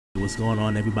What's going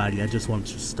on, everybody? I just wanted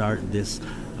to start this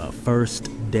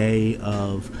first day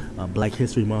of Black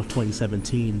History Month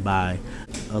 2017 by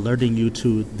alerting you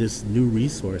to this new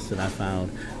resource that I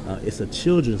found. It's a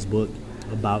children's book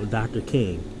about Dr.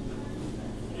 King.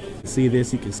 See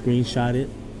this? You can screenshot it.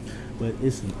 But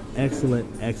it's an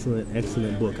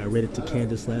excellent book. I read it to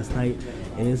Candace last night,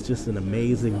 and it's just an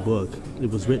amazing book.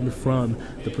 It was written from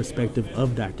the perspective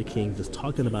of Dr. King, just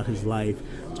talking about his life,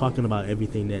 talking about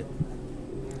everything that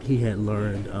he had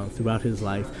learned throughout his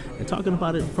life, and talking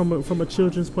about it from a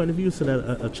children's point of view, so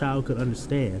that a child could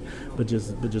understand. But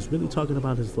just really talking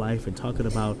about his life, and talking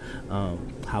about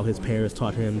how his parents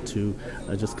taught him to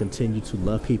just continue to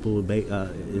love people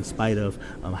in spite of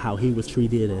how he was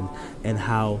treated, and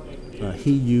how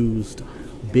he used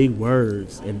big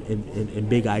words and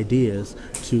big ideas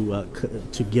to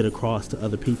get across to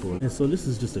other people. And so this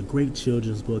is just a great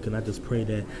children's book, and I just pray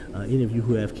that any of you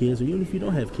who have kids, or even if you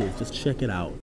don't have kids, just check it out.